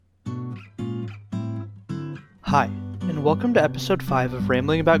Hi, and welcome to episode 5 of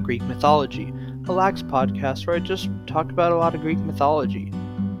Rambling About Greek Mythology, a lax podcast where I just talk about a lot of Greek mythology.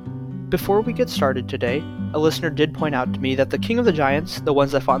 Before we get started today, a listener did point out to me that the king of the giants, the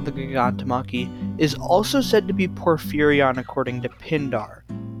ones that fought in the Gigantomachy, is also said to be Porphyrion according to Pindar.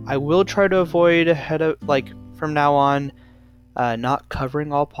 I will try to avoid from now on, not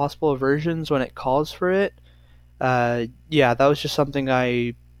covering all possible versions when it calls for it. That was just something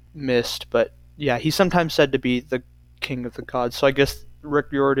I missed, but yeah, he's sometimes said to be the king of the gods, so I guess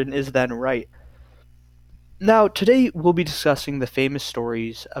Rick Riordan is then right. Now, today we'll be discussing the famous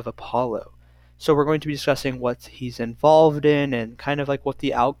stories of Apollo. So we're going to be discussing what he's involved in and kind of like what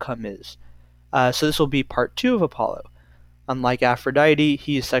the outcome is. So this will be part 2 of Apollo. Unlike Aphrodite,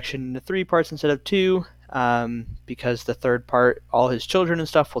 he is sectioned into 3 parts instead of 2, because the third part, all his children and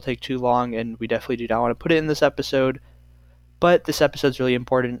stuff, will take too long, and we definitely do not want to put it in this episode. But this episode's really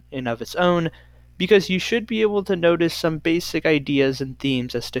important in of its own, because you should be able to notice some basic ideas and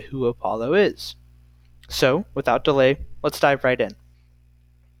themes as to who Apollo is. So, without delay, let's dive right in.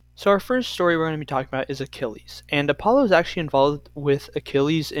 So our first story we're going to be talking about is Achilles, and Apollo is actually involved with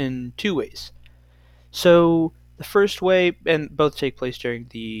Achilles in 2 ways. So, the first way, and both take place during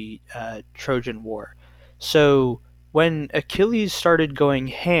the Trojan War. So, when Achilles started going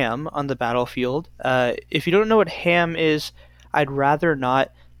ham on the battlefield, if you don't know what ham is, I'd rather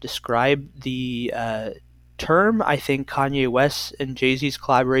not describe the term. I think Kanye West and Jay-Z's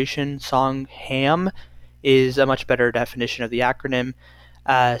collaboration song Ham is a much better definition of the acronym.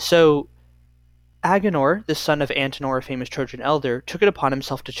 So Agenor, the son of Antenor, a famous Trojan elder, took it upon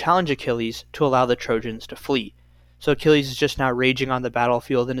himself to challenge Achilles to allow the Trojans to flee. So Achilles is just now raging on the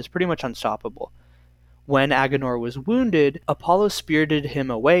battlefield and is pretty much unstoppable. When Agenor was wounded, Apollo spirited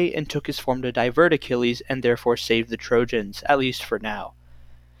him away and took his form to divert Achilles and therefore save the Trojans, at least for now.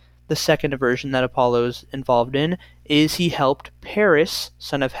 The second version that Apollo is involved in is he helped Paris,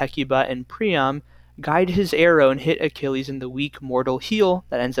 son of Hecuba and Priam, guide his arrow and hit Achilles in the weak mortal heel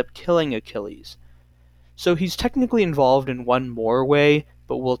that ends up killing Achilles. So he's technically involved in one more way,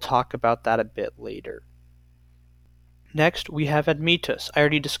 but we'll talk about that a bit later. Next, we have Admetus. I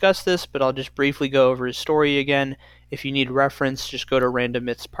already discussed this, but I'll just briefly go over his story again. If you need reference, just go to Random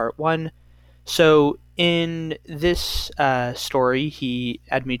Myths Part 1. So, in this story,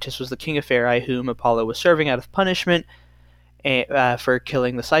 Admetus was the king of Pherae, whom Apollo was serving out of punishment for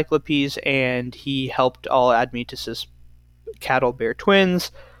killing the Cyclopes, and he helped all Admetus's cattle bear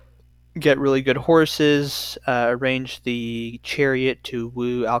twins, get really good horses, arrange the chariot to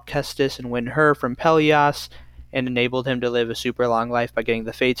woo Alcestis and win her from Pelias, and enabled him to live a super long life by getting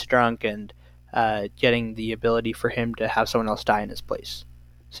the Fates drunk and getting the ability for him to have someone else die in his place.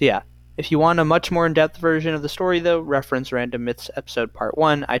 So yeah, if you want a much more in-depth version of the story though, reference Random Myths episode part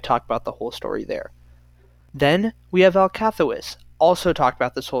 1, I talk about the whole story there. Then we have Alcathous, also talked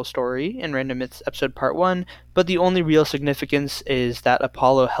about this whole story in Random Myths episode part 1, but the only real significance is that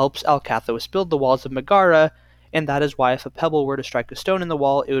Apollo helps Alcathous build the walls of Megara, and that is why if a pebble were to strike a stone in the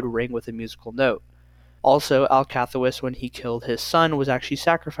wall, it would ring with a musical note. Also, Alcathous, when he killed his son, was actually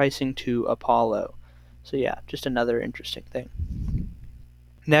sacrificing to Apollo. So yeah, just another interesting thing.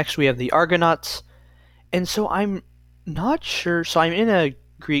 Next, we have the Argonauts. And so I'm not sure. So I'm in a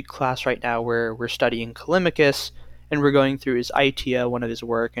Greek class right now where we're studying Callimachus, and we're going through his Aitia, one of his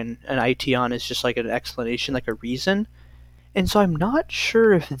work, and an Aition is just like an explanation, like a reason. And so I'm not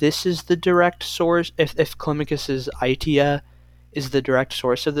sure if this is the direct source, if Callimachus's Aitia is the direct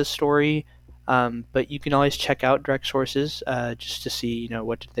source of this story. But you can always check out direct sources just to see,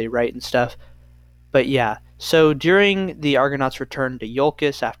 what did they write and stuff. But yeah, so during the Argonauts' return to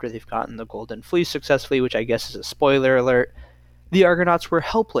Iolcus after they've gotten the Golden Fleece successfully, which I guess is a spoiler alert, the Argonauts were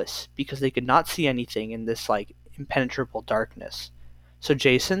helpless because they could not see anything in this impenetrable darkness. So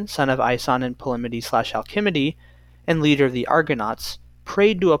Jason, son of Aeson and Polymede/Alcimede, and leader of the Argonauts,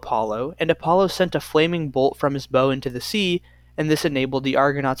 prayed to Apollo, and Apollo sent a flaming bolt from his bow into the sea, and this enabled the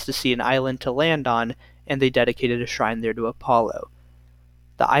Argonauts to see an island to land on, and they dedicated a shrine there to Apollo.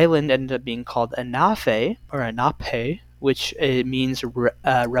 The island ended up being called Anape, which means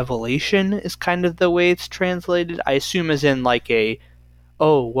revelation is kind of the way it's translated. I assume as in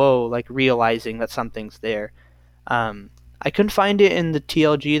realizing that something's there. I couldn't find it in the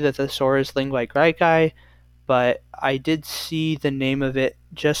TLG, the Thesaurus Linguae Graecae, but I did see the name of it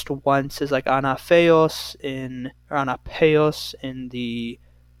just once as Anapeos in the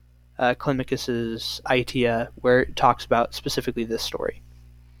Callimachus's Aitia, where it talks about specifically this story.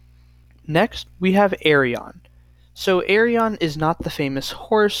 Next, we have Arion. So Arion is not the famous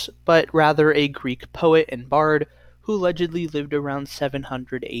horse, but rather a Greek poet and bard who allegedly lived around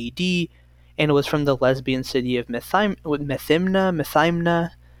 700 AD, and it was from the lesbian city of Methymna.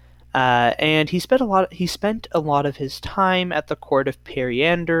 And he spent a lot of his time at the court of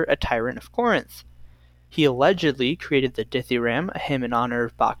Periander, a tyrant of Corinth. He allegedly created the dithyramb, a hymn in honor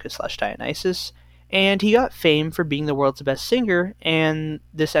of Bacchus/Dionysus, and he got fame for being the world's best singer, and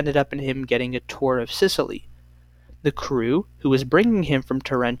this ended up in him getting a tour of Sicily. The crew, who was bringing him from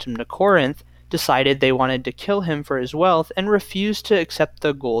Tarentum to Corinth, decided they wanted to kill him for his wealth and refused to accept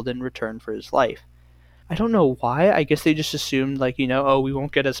the gold in return for his life. I don't know why. I guess they just assumed, oh, we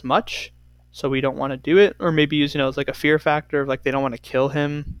won't get as much, so we don't want to do it. Or maybe, it's like a fear factor of, they don't want to kill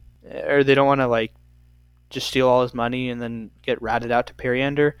him, or they don't want to, just steal all his money and then get ratted out to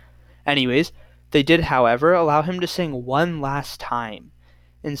Periander. Anyways, they did, however, allow him to sing one last time.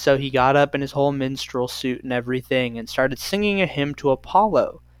 And so he got up in his whole minstrel suit and everything and started singing a hymn to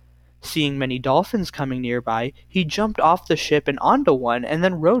Apollo. Seeing many dolphins coming nearby, he jumped off the ship and onto one and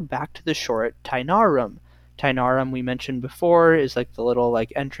then rowed back to the shore at Taenarum. Taenarum, we mentioned before, is the little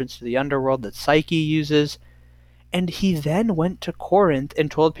entrance to the underworld that Psyche uses. And he then went to Corinth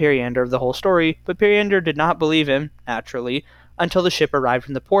and told Periander of the whole story, but Periander did not believe him, naturally, until the ship arrived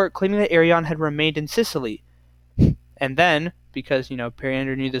in the port, claiming that Arion had remained in Sicily. And then, because,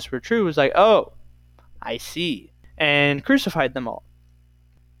 Periander knew this were true, was oh, I see, and crucified them all.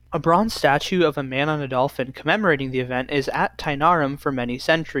 A bronze statue of a man on a dolphin commemorating the event is at Taenarum for many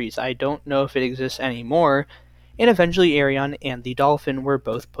centuries. I don't know if it exists anymore, and eventually Arion and the dolphin were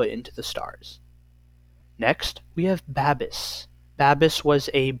both put into the stars. Next, we have Babis. Babis was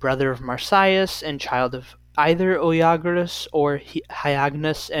a brother of Marsyas and child of either Oeagrus or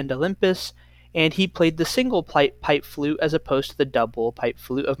Hyagnos and Olympus, and he played the single pipe flute as opposed to the double pipe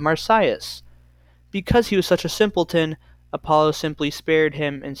flute of Marsyas. Because he was such a simpleton, Apollo simply spared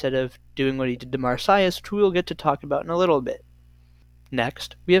him instead of doing what he did to Marsyas, which we will get to talk about in a little bit.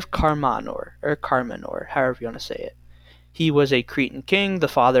 Next, we have Carmanor, or Carmenor, however you want to say it. He was a Cretan king, the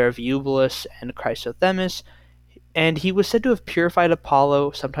father of Eubulus and Chrysothemis, and he was said to have purified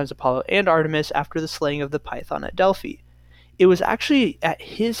Apollo, sometimes Apollo and Artemis, after the slaying of the Python at Delphi. It was actually at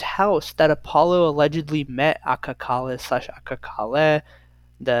his house that Apollo allegedly met Akakale/Akakale,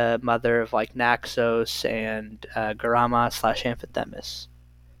 the mother of Naxos and Garama/Amphithemis.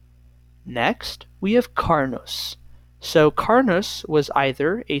 Next, we have Carnos. So Carnos was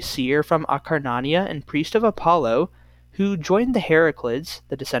either a seer from Acarnania and priest of Apollo, who joined the Heraclids,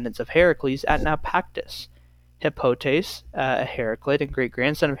 the descendants of Heracles, at Naupactus. Hippotes, a Heraclid and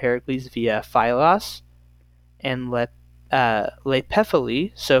great-grandson of Heracles via Phylos, and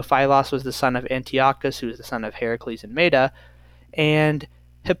Lepephyli, so Phylos was the son of Antiochus, who was the son of Heracles and Meda, and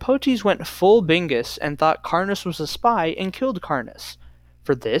Hippotes went full Bingus and thought Carnos was a spy and killed Carnos.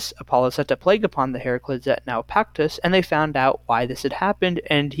 For this, Apollo sent a plague upon the Heraclids at Naupactus, and they found out why this had happened,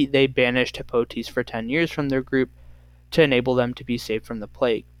 and they banished Hippotes for 10 years from their group to enable them to be saved from the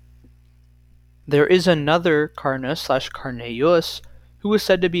plague. There is another Carnos/Carneus, who was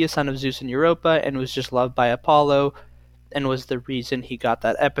said to be a son of Zeus and Europa, and was just loved by Apollo, and was the reason he got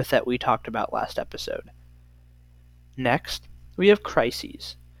that epithet we talked about last episode. Next, we have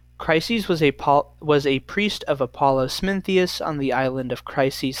Chryses. Chryses was a priest of Apollo Smintheus on the island of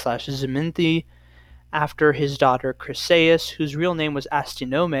Chryse/Zyminthe, after his daughter Chryseis, whose real name was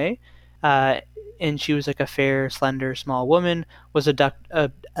Astinome, and she was a fair, slender, small woman, was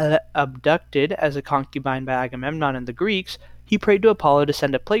abducted as a concubine by Agamemnon and the Greeks. He prayed to Apollo to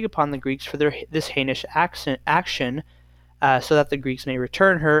send a plague upon the Greeks for this heinous action, so that the Greeks may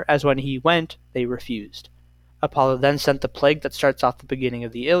return her, as when he went, they refused. Apollo then sent the plague that starts off the beginning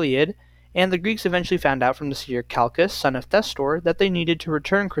of the Iliad, and the Greeks eventually found out from the seer Calchas, son of Thestor, that they needed to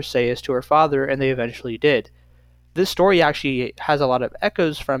return Chryseis to her father, and they eventually did. This story actually has a lot of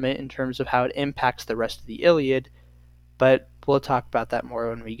echoes from it in terms of how it impacts the rest of the Iliad, but we'll talk about that more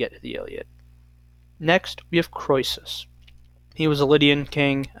when we get to the Iliad. Next, we have Croesus. He was a Lydian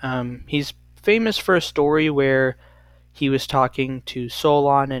king. He's famous for a story where he was talking to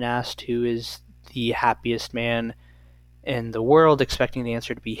Solon and asked who is the happiest man in the world, expecting the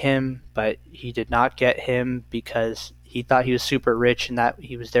answer to be him, but he did not get him because he thought he was super rich and that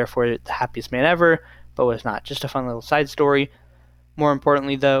he was therefore the happiest man ever, but was not. Just a fun little side story. More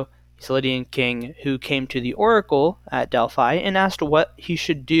importantly, though, he's a Lydian king who came to the oracle at Delphi and asked what he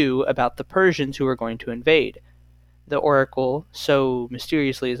should do about the Persians who were going to invade. The oracle, so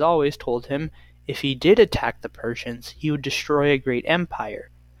mysteriously as always, told him if he did attack the Persians, he would destroy a great empire.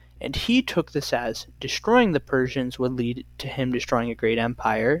 And he took this as destroying the Persians would lead to him destroying a great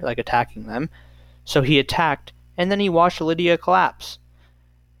empire, like attacking them. So he attacked, and then he watched Lydia collapse.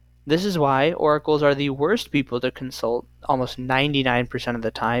 This is why oracles are the worst people to consult almost 99% of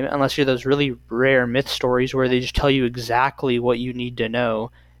the time, unless you're those really rare myth stories where they just tell you exactly what you need to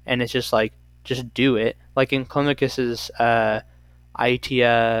know, and it's just like, just do it. Like in Climacus's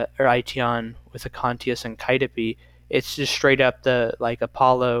Aitia or Aition with Acontius and Kytope, it's just straight up the like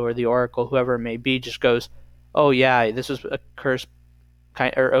Apollo or the oracle, whoever it may be, just goes, "Oh yeah, this was a curse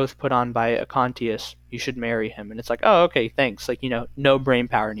or oath put on by Acontius. You should marry him." And it's like, "Oh, okay, thanks." Like, no brain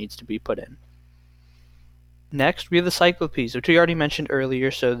power needs to be put in. Next, we have the Cyclopes, which we already mentioned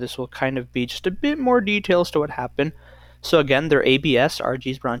earlier, so this will kind of be just a bit more details to what happened. So again, they're ABS,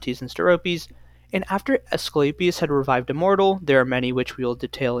 Arges, Brontes, and Steropes, and after Asclepius had revived a mortal, there are many which we will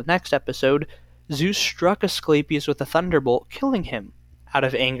detail in next episode, Zeus struck Asclepius with a thunderbolt, killing him. Out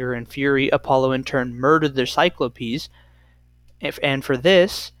of anger and fury, Apollo in turn murdered the Cyclopes, and for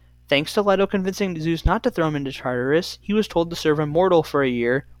this, thanks to Leto convincing Zeus not to throw him into Tartarus, he was told to serve a mortal for a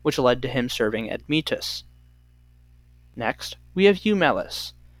year, which led to him serving Admetus. Next, we have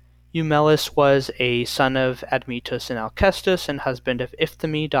Eumelus. Eumelus was a son of Admetus and Alcestis and husband of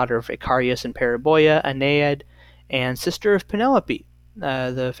Iphthyme, daughter of Icarius and Periboia, Aeneid, and sister of Penelope,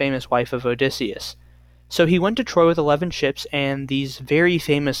 the famous wife of Odysseus. So he went to Troy with 11 ships and these very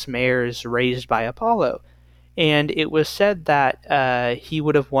famous mares raised by Apollo. And it was said that he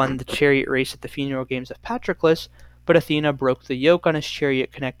would have won the chariot race at the funeral games of Patroclus, but Athena broke the yoke on his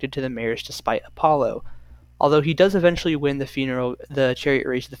chariot connected to the mares to spite Apollo. Although he does eventually win the chariot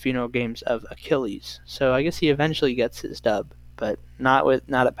race at the funeral games of Achilles. So I guess he eventually gets his dub, but not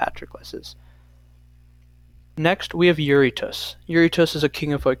at Patroclus's. Next, we have Eurytus. Eurytus is a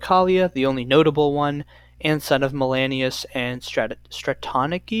king of Oichalia, the only notable one, and son of Melanius and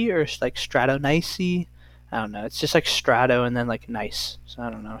Stratonice, or like Stratonice. I don't know. It's just like Strato and then like nice. So I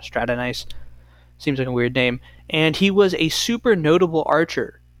don't know. Stratonice seems like a weird name. And he was a super notable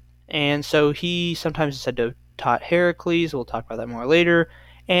archer. And so he sometimes is said to have taught Heracles. We'll talk about that more later.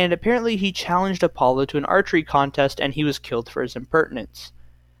 And apparently he challenged Apollo to an archery contest and he was killed for his impertinence.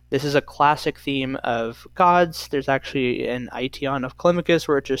 This is a classic theme of gods. There's actually an Aition of Climacus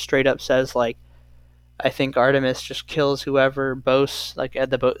where it just straight up says, like, I think Artemis just kills whoever boasts, like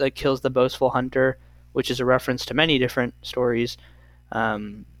kills the boastful hunter, which is a reference to many different stories.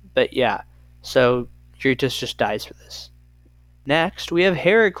 But yeah, so Eurytus just dies for this. Next, we have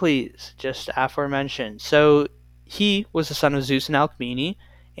Heracles, just aforementioned. So he was the son of Zeus and Alcmene,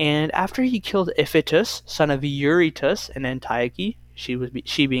 and after he killed Iphitus, son of Eurytus and Antioche,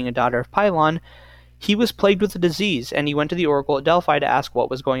 she being a daughter of Pylon, he was plagued with a disease, and he went to the oracle at Delphi to ask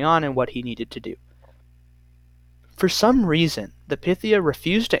what was going on and what he needed to do. For some reason, the Pythia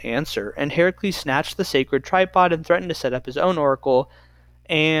refused to answer, and Heracles snatched the sacred tripod and threatened to set up his own oracle,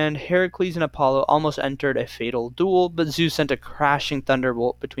 and Heracles and Apollo almost entered a fatal duel, but Zeus sent a crashing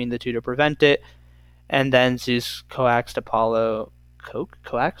thunderbolt between the two to prevent it, and then Zeus coaxed Apollo...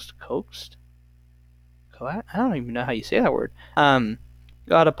 Coaxed? I don't even know how you say that word.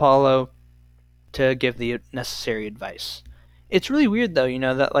 Got Apollo to give the necessary advice. It's really weird, though,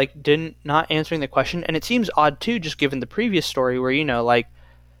 that, like, not answering the question, and it seems odd, too, just given the previous story where, like,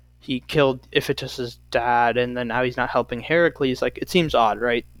 he killed Iphitus's dad, and then now he's not helping Heracles. Like, it seems odd,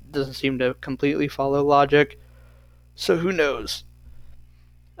 right? It doesn't seem to completely follow logic. So who knows?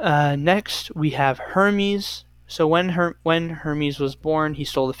 Next, we have Hermes. So when Hermes was born, he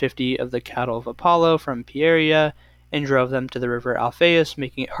stole the 50 of the cattle of Apollo from Pieria and drove them to the river Alpheus,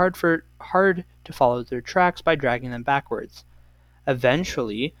 making it hard to follow their tracks by dragging them backwards.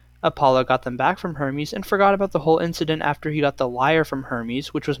 Eventually, Apollo got them back from Hermes and forgot about the whole incident after he got the lyre from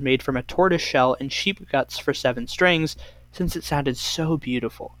Hermes, which was made from a tortoise shell and sheep guts for 7 strings, since it sounded so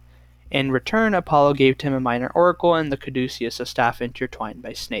beautiful. In return, Apollo gave to him a minor oracle and the caduceus, a staff intertwined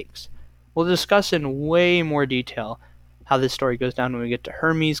by snakes. We'll discuss in way more detail how this story goes down when we get to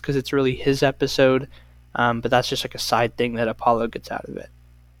Hermes, because it's really his episode, but that's just like a side thing that Apollo gets out of it.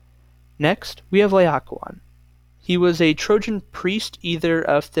 Next, we have Laocoon. He was a Trojan priest, either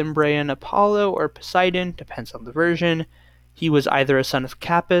of Thymbraean Apollo or Poseidon, depends on the version. He was either a son of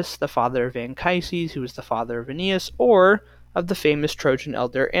Capys, the father of Anchises, who was the father of Aeneas, or of the famous Trojan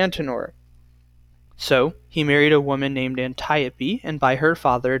elder Antenor. So, he married a woman named Antiope, and by her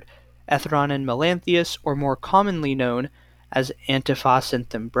fathered Etheron and Melanthius, or more commonly known as Antiphas and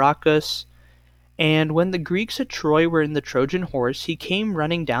Thymbracus. And when the Greeks at Troy were in the Trojan horse, he came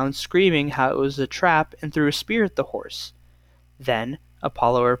running down screaming how it was a trap and threw a spear at the horse. Then,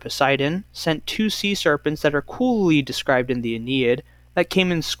 Apollo or Poseidon sent 2 sea serpents that are coolly described in the Aeneid that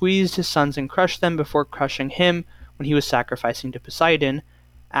came and squeezed his sons and crushed them before crushing him when he was sacrificing to Poseidon,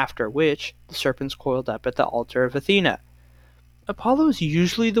 after which the serpents coiled up at the altar of Athena. Apollo is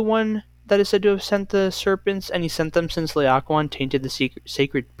usually the one that is said to have sent the serpents, and he sent them since Laocoon tainted the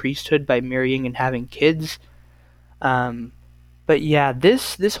sacred priesthood by marrying and having kids. Um, but yeah,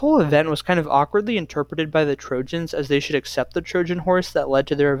 this whole event was kind of awkwardly interpreted by the Trojans as they should accept the Trojan horse that led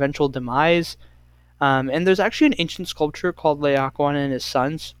to their eventual demise. And there's actually an ancient sculpture called Laocoon and his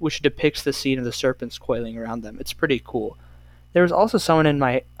Sons, which depicts the scene of the serpents coiling around them. It's pretty cool. There was also someone in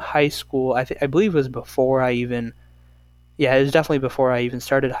my high school, I believe it was before I even, yeah, it was definitely before I even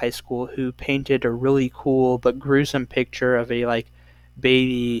started high school, who painted a really cool but gruesome picture of a like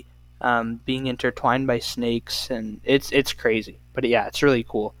baby being intertwined by snakes, and it's crazy. But yeah, it's really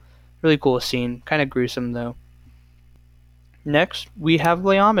cool scene. Kind of gruesome though. Next, we have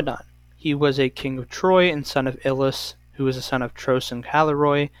Laomedon. He was a king of Troy and son of Ilus, who was a son of Tros and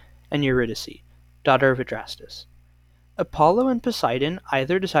Callirrhoe, and Eurydice, daughter of Adrastus. Apollo and Poseidon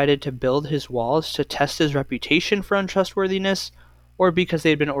either decided to build his walls to test his reputation for untrustworthiness, or because they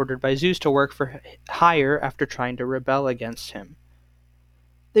had been ordered by Zeus to work for hire after trying to rebel against him.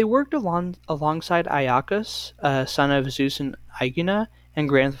 They worked alongside Iacchus, son of Zeus and Aegina, and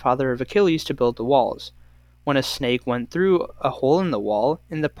grandfather of Achilles, to build the walls. When a snake went through a hole in the wall,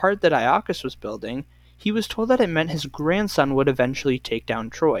 in the part that Iacchus was building, he was told that it meant his grandson would eventually take down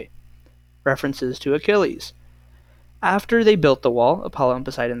Troy. References to Achilles. After they built the wall, Apollo and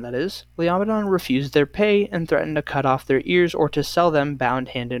Poseidon that is, Laomedon refused their pay and threatened to cut off their ears or to sell them bound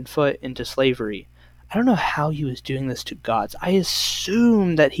hand and foot into slavery. I don't know how he was doing this to gods. I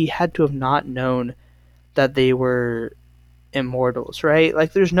assume that he had to have not known that they were immortals, right?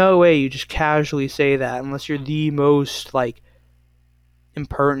 Like, there's no way you just casually say that unless you're the most, like,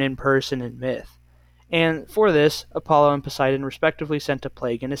 impertinent person in myth. And for this, Apollo and Poseidon respectively sent a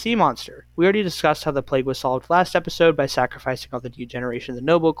plague and a sea monster. We already discussed how the plague was solved last episode by sacrificing all the new generation of the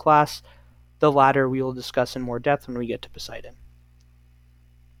noble class. The latter we will discuss in more depth when we get to Poseidon.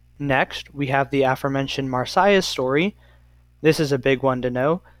 Next, we have the aforementioned Marsyas story. This is a big one to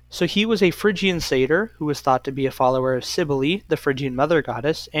know. So he was a Phrygian satyr who was thought to be a follower of Cybele, the Phrygian mother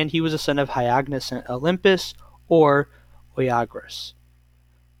goddess, and he was a son of Hyagnis and Olympus, or Oiagras.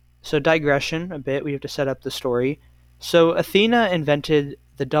 So digression a bit, we have to set up the story. So Athena invented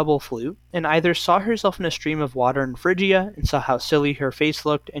the double flute, and either saw herself in a stream of water in Phrygia and saw how silly her face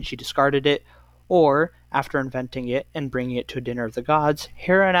looked and she discarded it, or, after inventing it and bringing it to a dinner of the gods,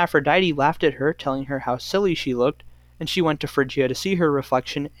 Hera and Aphrodite laughed at her, telling her how silly she looked, and she went to Phrygia to see her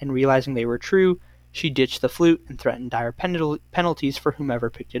reflection, and realizing they were true, she ditched the flute and threatened dire penalties for whomever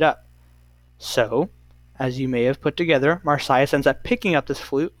picked it up. So, as you may have put together, Marsyas ends up picking up this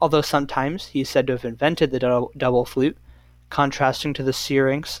flute, although sometimes he is said to have invented the double flute, contrasting to the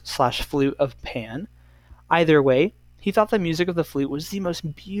syrinx/flute of Pan. Either way, he thought the music of the flute was the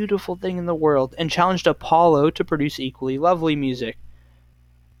most beautiful thing in the world, and challenged Apollo to produce equally lovely music.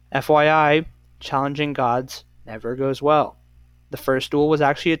 FYI, challenging gods never goes well. The first duel was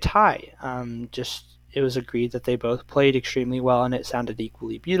actually a tie. It was agreed that they both played extremely well and it sounded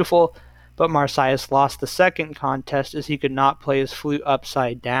equally beautiful, but Marsyas lost the second contest as he could not play his flute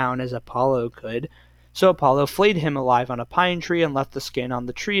upside down as Apollo could, so Apollo flayed him alive on a pine tree and left the skin on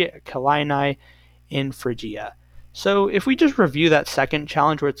the tree at Celaenae in Phrygia. So if we just review that second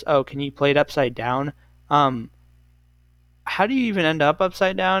challenge where it's, oh, can you play it upside down? How do you even end up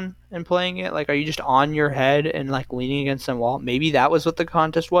upside down and playing it? Like, are you just on your head and like leaning against some wall? Maybe that was what the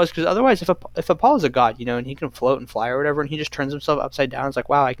contest was, because otherwise, if Apollo's a god, and he can float and fly or whatever, and he just turns himself upside down, it's like,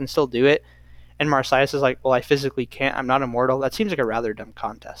 wow, I can still do it. And Marsyas is like, well, I physically can't. I'm not immortal. That seems like a rather dumb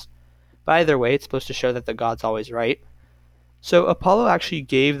contest. But either way, it's supposed to show that the god's always right. So Apollo actually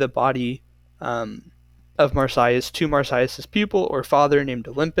gave the body of Marsyas to Marsyas' pupil or father named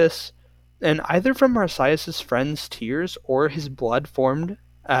Olympus, and either from Marsyas' friends' tears or his blood formed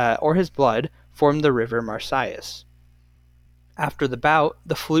the river Marsyas. After the bout,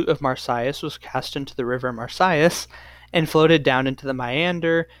 the flute of Marsyas was cast into the river Marsyas and floated down into the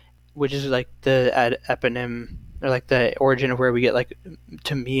Maeander, which is like the eponym or like the origin of where we get like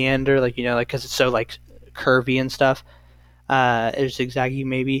to meander, because it's so like curvy and stuff. Or zigzaggy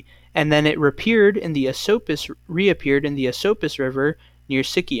maybe, and then it reappeared in the Asopus River near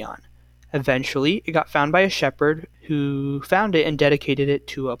Sicyon. Eventually, it got found by a shepherd who found it and dedicated it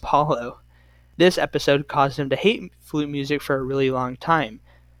to Apollo. This episode caused him to hate flute music for a really long time.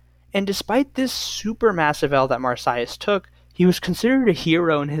 And despite this supermassive L that Marsyas took, he was considered a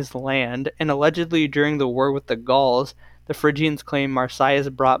hero in his land, and allegedly during the war with the Gauls, the Phrygians claim Marsyas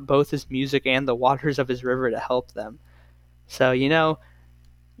brought both his music and the waters of his river to help them. So,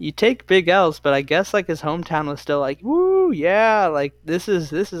 you take big L's, but I guess like his hometown was still like, woo, woo, yeah, like this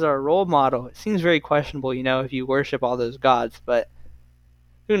is our role model. It seems very questionable, if you worship all those gods, but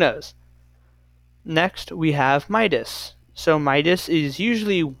who knows? Next, we have Midas. So Midas is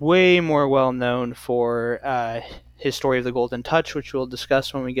usually way more well known for his story of the Golden Touch, which we'll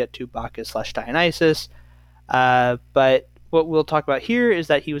discuss when we get to Bacchus/Dionysus. But what we'll talk about here is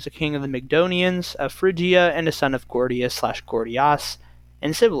that he was a king of the Mygdonians, of Phrygia, and a son of Gordias/Gordias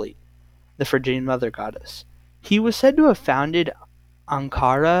and Cybele, the Phrygian mother goddess. He was said to have founded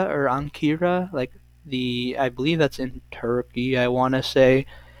Ankara or Ankira, I believe that's in Turkey, I want to say.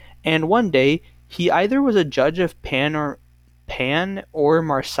 And one day, he either was a judge of Pan or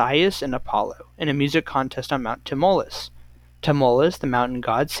Marsyas and Apollo in a music contest on Mount Tmolus. Tmolus, the mountain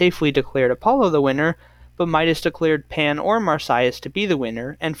god, safely declared Apollo the winner, but Midas declared Pan or Marsyas to be the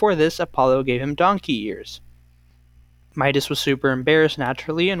winner, and for this Apollo gave him donkey ears. Midas was super embarrassed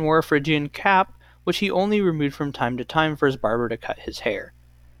naturally and wore a Phrygian cap, which he only removed from time to time for his barber to cut his hair.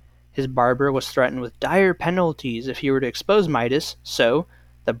 His barber was threatened with dire penalties if he were to expose Midas, so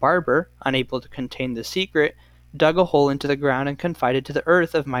the barber, unable to contain the secret, dug a hole into the ground and confided to the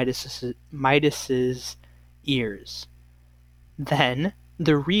earth of Midas's ears. Then,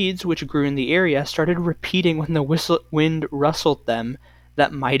 the reeds which grew in the area started repeating when the wind rustled them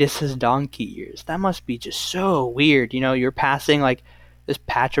that Midas has donkey ears. That must be just so weird. You're passing this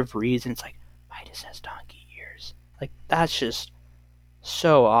patch of reeds and it's like, Midas has donkey ears. That's just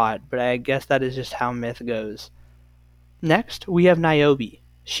so odd, but I guess that is just how myth goes. Next, we have Niobe.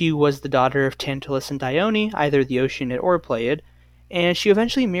 She was the daughter of Tantalus and Dione, either the Oceanid or Pleiad, and she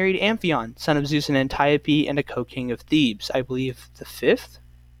eventually married Amphion, son of Zeus and Antiope, and a co-king of Thebes. I believe the fifth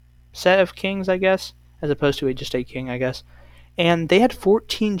set of kings, I guess, as opposed to just a king, I guess. And they had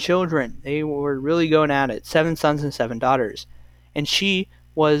 14 children. They were really going at it, 7 sons and 7 daughters. And she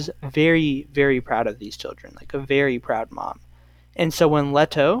was very, very proud of these children, a very proud mom. And so when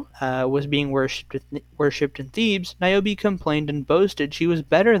Leto was being worshipped in Thebes, Niobe complained and boasted she was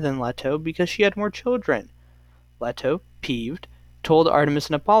better than Leto because she had more children. Leto, peeved, told Artemis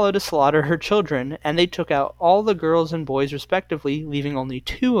and Apollo to slaughter her children, and they took out all the girls and boys respectively, leaving only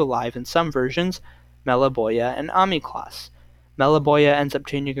 2 alive in some versions, Meliboea and Amyclas. Meliboea ends up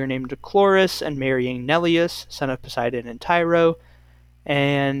changing her name to Chloris and marrying Neleus, son of Poseidon and Tyro,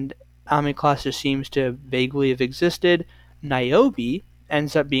 and Amyclas just seems to vaguely have existed. Niobe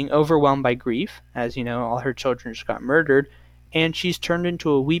ends up being overwhelmed by grief, as all her children just got murdered, and she's turned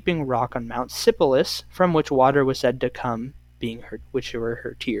into a weeping rock on Mount Sipylus, from which water was said to come, which were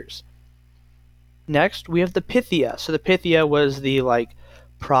her tears. Next, we have the Pythia. So the Pythia was the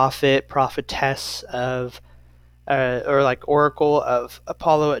prophetess of, oracle of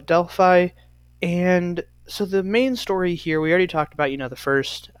Apollo at Delphi, and so the main story here, we already talked about, the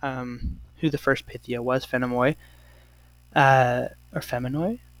first, who the first Pythia was, Phenemoi. And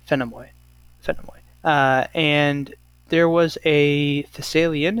there was a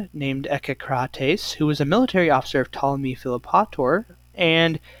Thessalian named Echecrates who was a military officer of Ptolemy Philopator,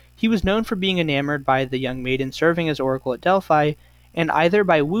 and he was known for being enamored by the young maiden serving as oracle at Delphi, and either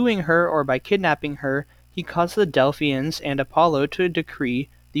by wooing her or by kidnapping her, he caused the Delphians and Apollo to decree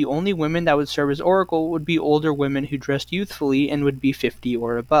the only women that would serve as oracle would be older women who dressed youthfully and would be 50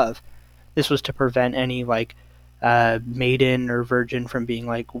 or above. This was to prevent any maiden or virgin from being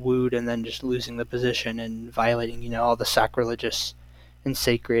wooed and then just losing the position and violating all the sacrilegious and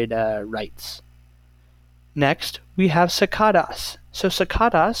sacred rites. Next, we have Sakadas. So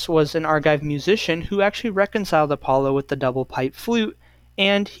Sakadas was an Argive musician who actually reconciled Apollo with the double pipe flute,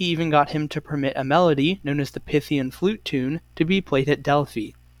 and he even got him to permit a melody known as the Pythian flute tune to be played at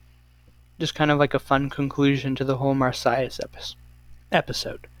Delphi. Just kind of a fun conclusion to the whole Marsyas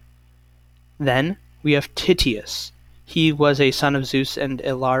episode. Then we have Tityus. He was a son of Zeus and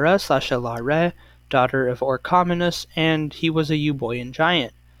Ilara/Ilare, daughter of Orchomenus, and he was a Euboean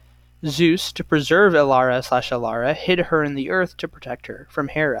giant. Zeus, to preserve Ilara/Ilare, hid her in the earth to protect her from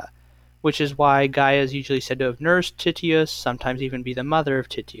Hera, which is why Gaia is usually said to have nursed Tityus, sometimes even be the mother of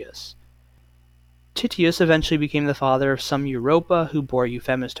Tityus. Tityus eventually became the father of some Europa who bore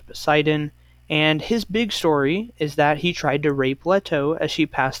Euphemus to Poseidon, and his big story is that he tried to rape Leto as she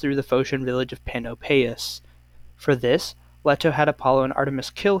passed through the Phocian village of Panopeus. For this, Leto had Apollo and Artemis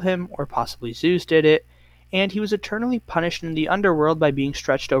kill him, or possibly Zeus did it, and he was eternally punished in the underworld by being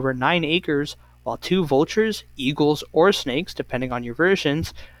stretched over 9 acres, while 2 vultures, eagles, or snakes, depending on your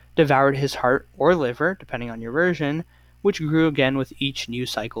versions, devoured his heart or liver, depending on your version, which grew again with each new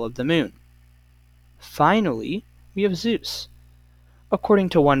cycle of the moon. Finally, we have Zeus. According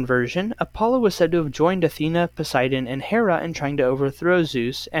to one version, Apollo was said to have joined Athena, Poseidon, and Hera in trying to overthrow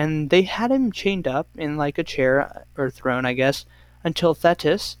Zeus, and they had him chained up in like a chair, or throne, I guess, until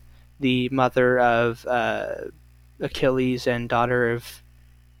Thetis, the mother of Achilles and daughter of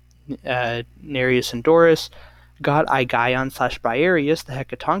Nereus and Doris, got Aegaeon/Briareus, the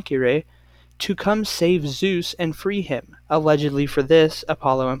Hecatoncheire, to come save Zeus and free him. Allegedly for this,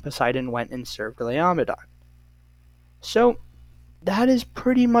 Apollo and Poseidon went and served Laomedon. So, that is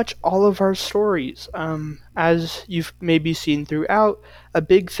pretty much all of our stories. As you've maybe seen throughout, a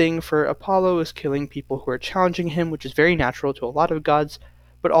big thing for Apollo is killing people who are challenging him, which is very natural to a lot of gods,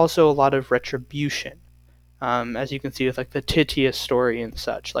 but also a lot of retribution. As you can see with like the Tityus story and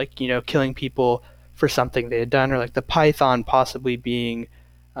such, like, killing people for something they had done, or like the Python possibly being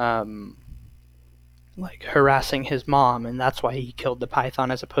like harassing his mom, and that's why he killed the Python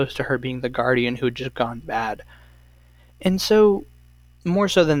as opposed to her being the guardian who had just gone bad. And so, more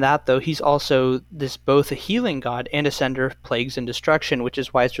so than that, though, he's also both a healing god and a sender of plagues and destruction, which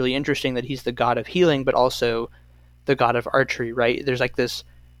is why it's really interesting that he's the god of healing, but also the god of archery, right? There's like this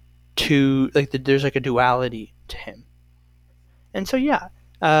there's like a duality to him. And so, yeah,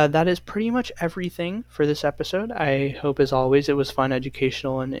 that is pretty much everything for this episode. I hope, as always, it was fun,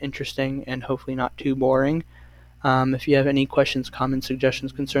 educational, and interesting, and hopefully not too boring. If you have any questions, comments,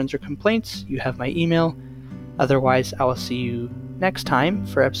 suggestions, concerns, or complaints, you have my email. Otherwise, I will see you next time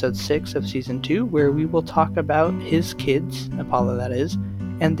for episode 6 of season 2, where we will talk about his kids, Apollo that is,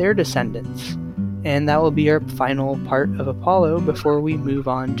 and their descendants. And that will be our final part of Apollo before we move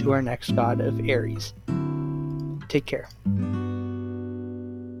on to our next god of Ares. Take care.